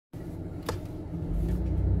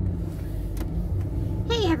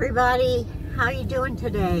everybody, how you doing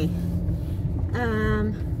today?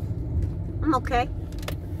 I'm okay.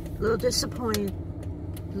 A little disappointed,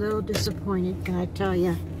 gotta tell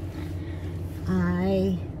you.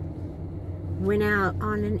 I went out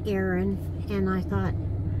on an errand and I thought,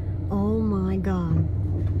 oh my God,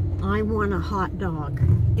 I want a hot dog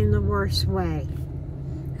in the worst way.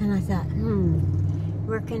 And I thought,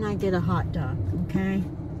 where can I get a hot dog, okay?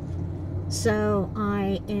 So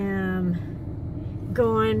I am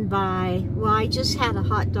going by, well, I just had a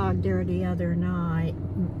hot dog there the other night.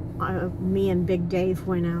 Me and Big Dave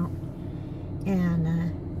went out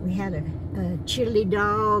and we had a chili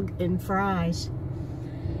dog and fries.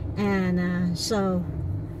 And so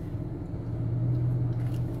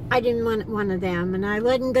I didn't want one of them, and I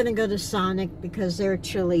wasn't going to go to Sonic because their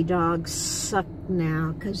chili dogs suck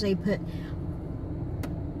now, because they put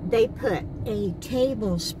a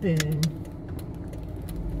tablespoon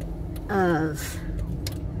of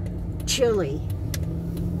chili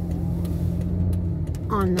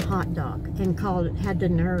on the hot dog and had the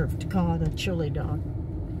nerve to call it a chili dog.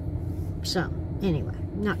 So anyway,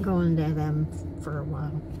 not going to them for a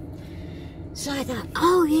while. So I thought,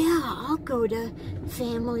 oh yeah, I'll go to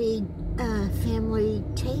family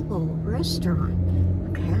table restaurant.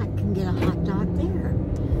 Okay, I can get a hot dog there.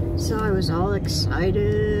 So I was all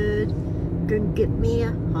excited. Gonna get me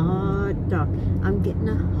a hot dog. I'm getting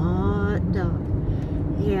a hot dog.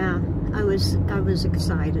 Yeah, I was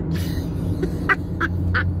excited.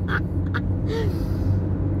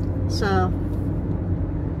 So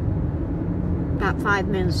about 5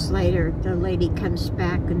 minutes later, the lady comes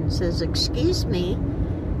back and says, excuse me.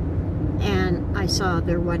 And I saw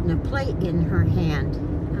there wasn't a plate in her hand.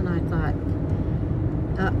 And I thought,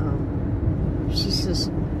 uh-oh. She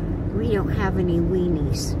says, we don't have any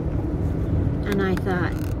weenies. And I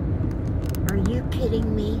thought, are you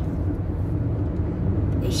kidding me?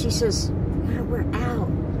 And she says, no, we're out.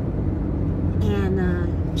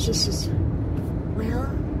 And she says, well,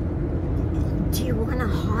 do you want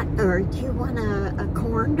a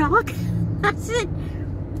corn dog? I said,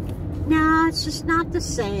 no, it's just not the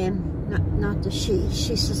same. Not the she.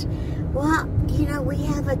 She says, well, you know, we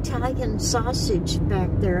have Italian sausage back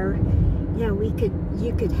there. You know,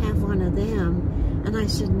 you could have one of them. And I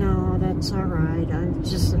said, no, that's all right. I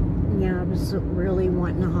was really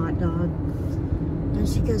wanting a hot dog. And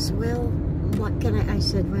she goes, well, what can I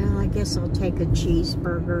said, well, I guess I'll take a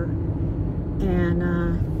cheeseburger. And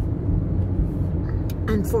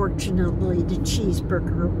unfortunately, the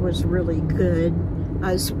cheeseburger was really good.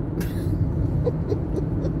 I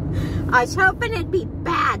was hoping it'd be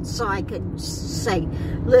bad so I could say,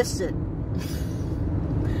 listen,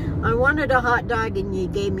 I wanted a hot dog and you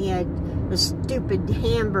gave me a stupid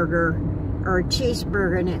hamburger or a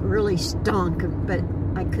cheeseburger and it really stunk, but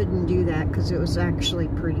I couldn't do that because it was actually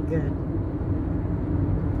pretty good.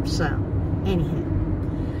 So, anyhow.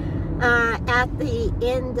 At the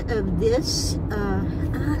end of this,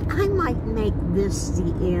 I might make this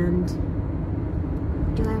the end.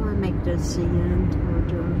 Do I want to make this the end, or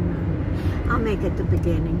do I not? I'll make it the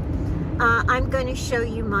beginning. I'm going to show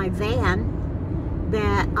you my van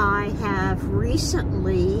that I have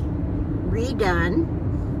recently redone.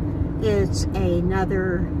 It's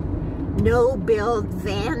another no-build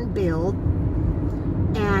van build.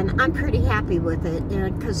 And I'm pretty happy with it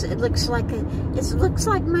because it looks like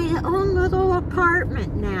my own little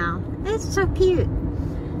apartment now. It's so cute.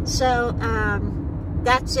 So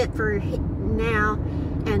that's it for now.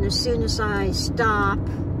 And as soon as I stop,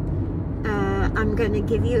 I'm going to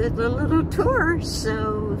give you a little tour.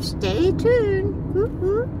 So stay tuned.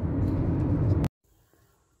 Woo-hoo.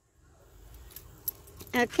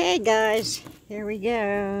 Okay, guys. Here we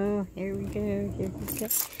go. Here we go. Here we go.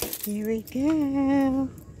 Here we go.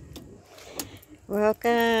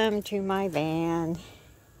 Welcome to my van.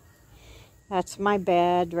 That's my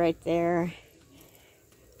bed right there.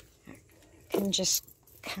 I can just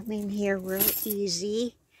come in here real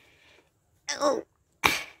easy. Oh.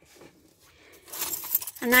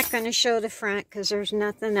 I'm not going to show the front because there's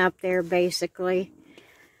nothing up there basically.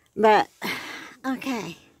 But,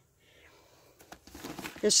 okay.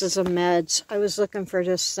 This is a meds. I was looking for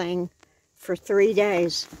this thing for 3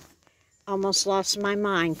 days. Almost lost my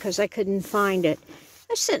mind because I couldn't find it.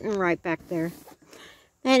 It's sitting right back there.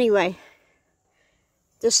 Anyway,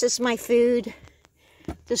 this is my food.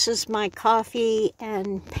 This is my coffee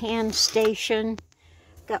and pan station.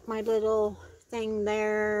 Got my little thing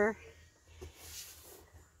there.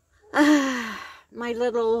 My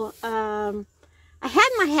little, I had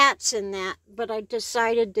my hats in that, but I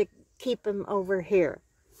decided to keep them over here.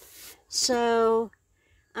 So,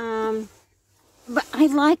 but I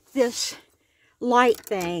like this light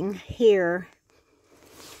thing here.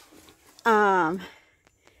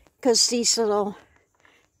 Because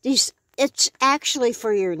it's actually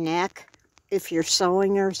for your neck if you're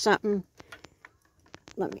sewing or something.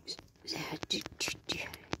 Let me,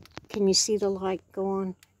 can you see the light go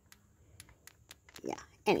on? Yeah,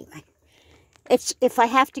 anyway. It's, if I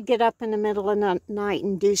have to get up in the middle of the night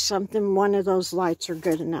and do something, one of those lights are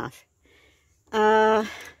good enough. My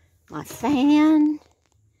fan.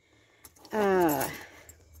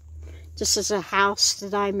 This is a house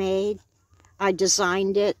that I made. I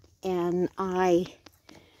designed it and I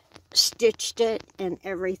stitched it and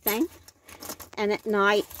everything. And at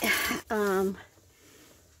night,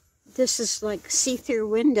 this is like see-through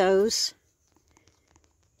windows.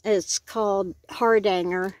 It's called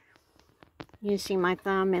Hardanger. You see my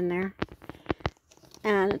thumb in there.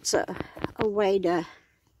 And it's a way to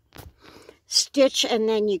stitch, and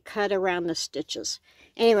then you cut around the stitches.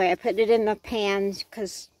 Anyway, I put it in the pan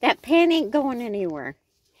because that pan ain't going anywhere.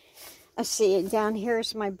 Let's see, down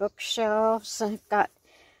here's my bookshelves. I've got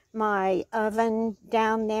my oven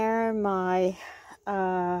down there, my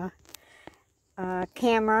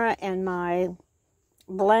camera, and my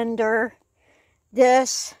blender.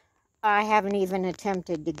 This, I haven't even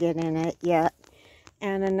attempted to get in it yet.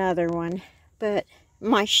 And another one. But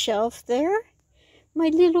my shelf there, my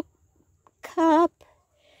little cup,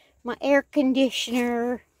 my air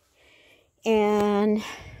conditioner, and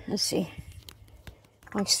let's see,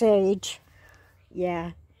 my sage.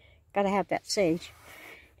 Yeah, gotta have that sage.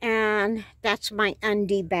 And that's my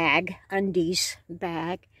undies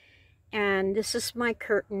bag. And this is my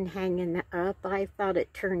curtain hanging up. I thought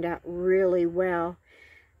it turned out really well.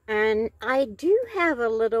 And I do have a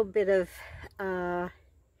little bit of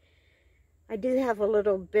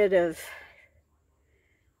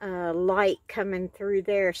light coming through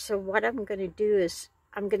there. So what I'm going to do is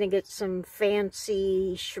I'm going to get some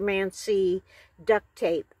fancy schmancy duct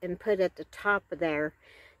tape and put at the top of there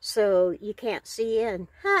so you can't see in.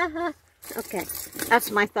 Okay, that's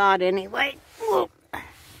my thought anyway. Whoa.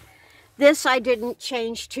 This I didn't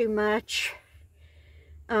change too much.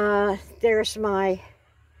 There's my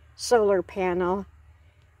solar panel.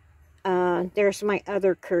 There's my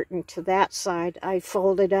other curtain to that side. I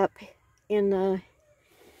folded up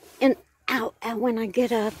out when I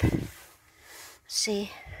get up.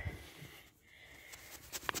 See,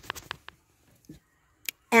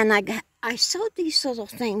 and I sewed these little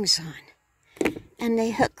things on, and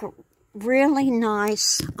they hook really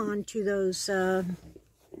nice onto those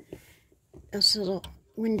little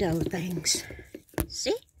window things.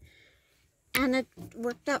 See, and it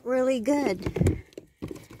worked out really good.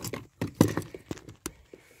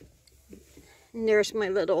 And there's my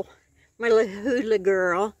little hula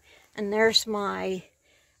girl. And there's my,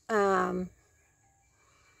 what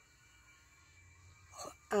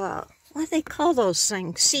do they call those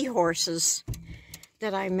things? Seahorses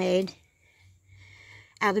that I made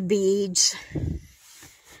out of beads.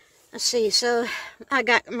 Let's see, so I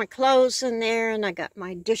got my clothes in there, and I got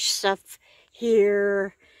my dish stuff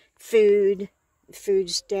here,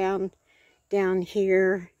 food's down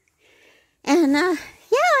here. And, yeah,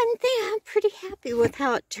 I'm pretty happy with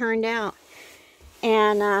how it turned out.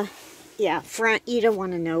 And, yeah, front, you don't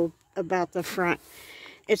want to know about the front.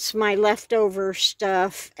 It's my leftover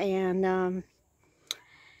stuff and,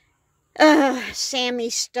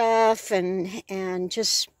 Sammy stuff and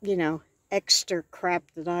just, you know, extra crap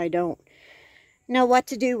that I don't know what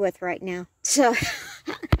to do with right now. So,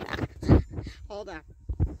 hold on.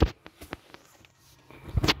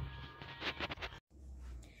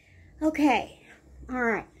 Okay, all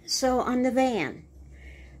right, so on the van.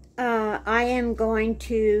 I am going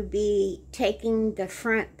to be taking the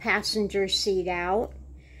front passenger seat out,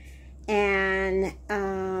 and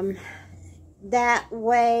that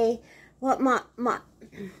way, what my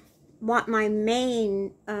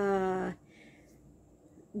main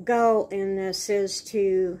goal in this is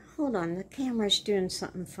to, hold on, the camera's doing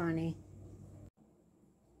something funny.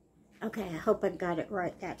 Okay, I hope I got it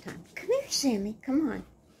right that time. Come here, Sammy, come on.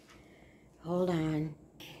 Hold on.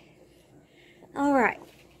 All right.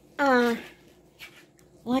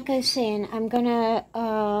 Like I was saying, I'm gonna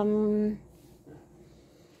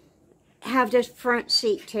have this front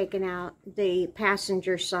seat taken out, the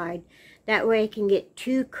passenger side. That way I can get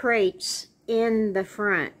 2 crates in the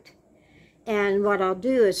front. And what I'll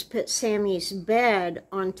do is put Sammy's bed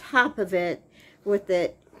on top of it with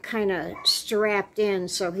it kind of strapped in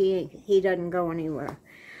so he doesn't go anywhere.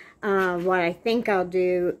 What I think I'll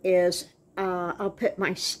do is I'll put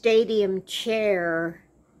my stadium chair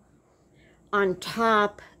on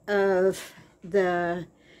top of the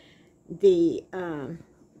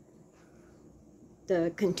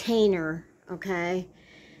the container, okay?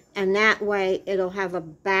 And that way it'll have a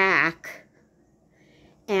back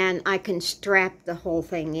and I can strap the whole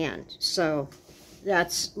thing in. So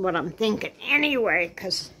that's what I'm thinking anyway,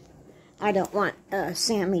 because I don't want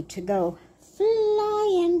Sammy to go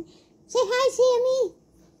flying. Say hi, Sammy.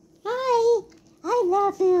 Hi. I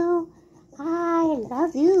love you. I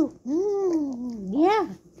love you. Yeah.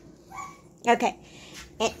 Okay.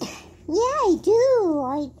 Yeah, I do.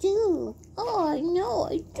 I do. Oh, I know.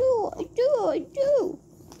 I do. I do. I do.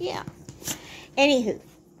 Yeah. Anywho.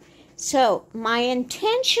 So, my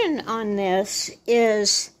intention on this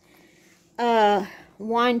is,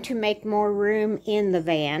 one, to make more room in the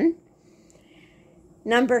van.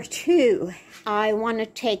 Number two, I want to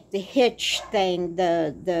take the hitch thing,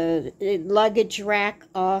 the luggage rack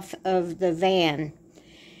off of the van,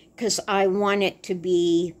 because I want it to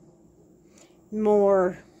be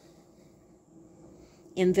more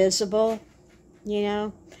invisible, you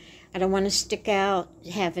know. I don't want to stick out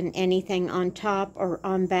having anything on top or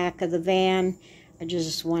on back of the van. I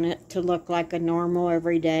just want it to look like a normal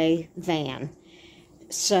everyday van.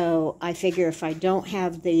 So I figure if I don't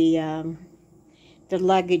have the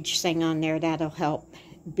luggage thing on there, that'll help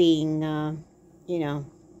being, you know,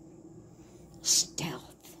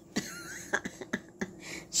 stealth.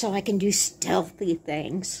 So I can do stealthy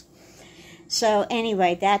things. So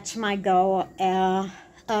anyway, that's my goal.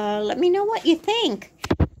 Let me know what you think.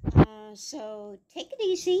 So take it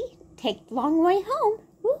easy. Take the long way home.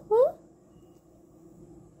 Woo-hoo.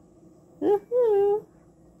 Woo-hoo.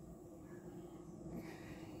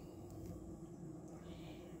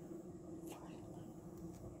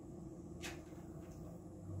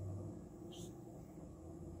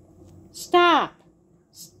 Stop.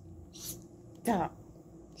 Stop.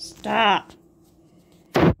 Stop.